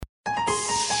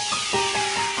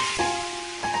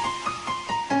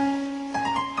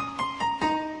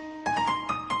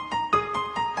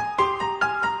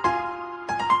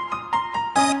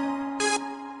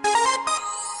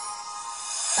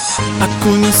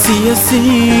conheci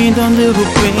assim tão de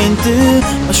repente,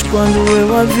 mas quando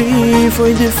eu a vi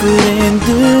foi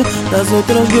diferente das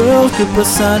outras girls que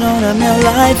passaram na minha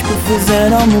life, que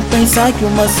fizeram-me pensar que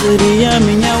uma seria a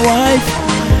minha wife.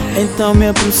 Então me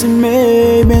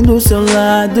aproximei bem do seu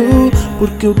lado,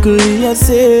 porque eu queria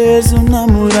ser seu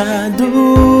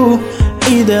namorado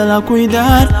e dela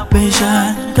cuidar,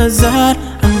 beijar, casar,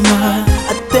 amar,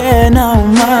 até não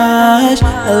mais.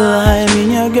 Ela é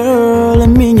minha girl, é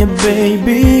minha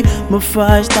baby, me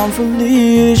faz tão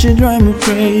feliz, she drive me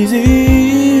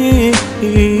crazy.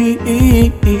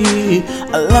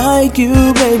 I like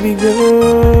you, baby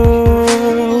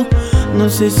girl. Não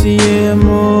sei se é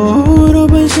amor ou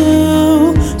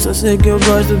paixão, só sei que eu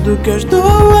gosto do que eu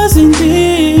estou a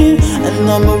sentir.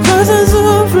 Não me faça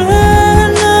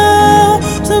sofrer, não.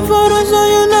 Se for um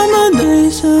sonho, não me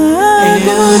deixa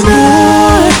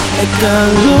aguardar. É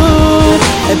calor,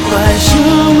 é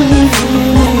paixão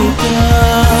infinita,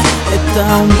 é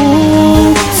tão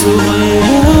bom,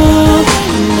 surreal,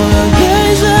 me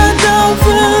deixa tão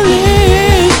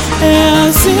feliz. É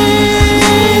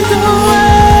assim, tu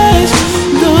és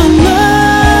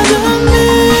dona de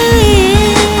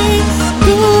mim,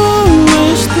 tu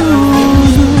és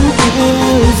tudo que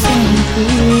eu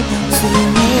sempre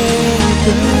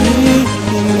sonhei.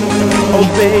 Oh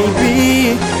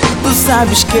baby, tu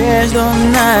sabes que és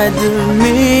dona de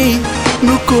mim,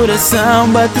 meu coração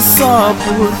bate só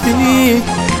por ti.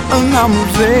 Eu não me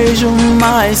vejo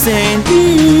mais sem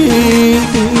ti.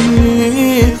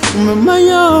 O meu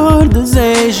maior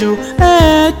desejo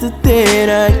é te ter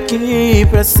aqui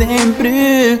para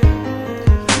sempre,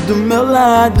 do meu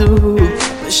lado,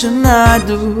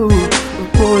 apaixonado.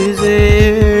 Pois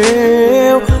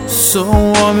eu sou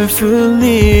um homem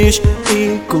feliz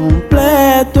e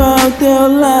completo ao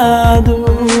teu lado.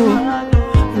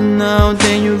 Não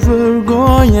tenho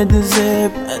vergonha de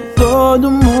dizer pra todo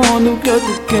mundo que eu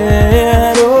te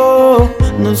quero.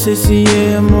 Não sei se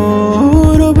é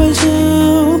amor ou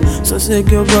paixão, só sei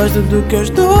que eu gosto do que eu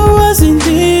estou a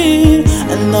sentir.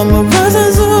 Não me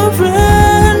faça sofrer.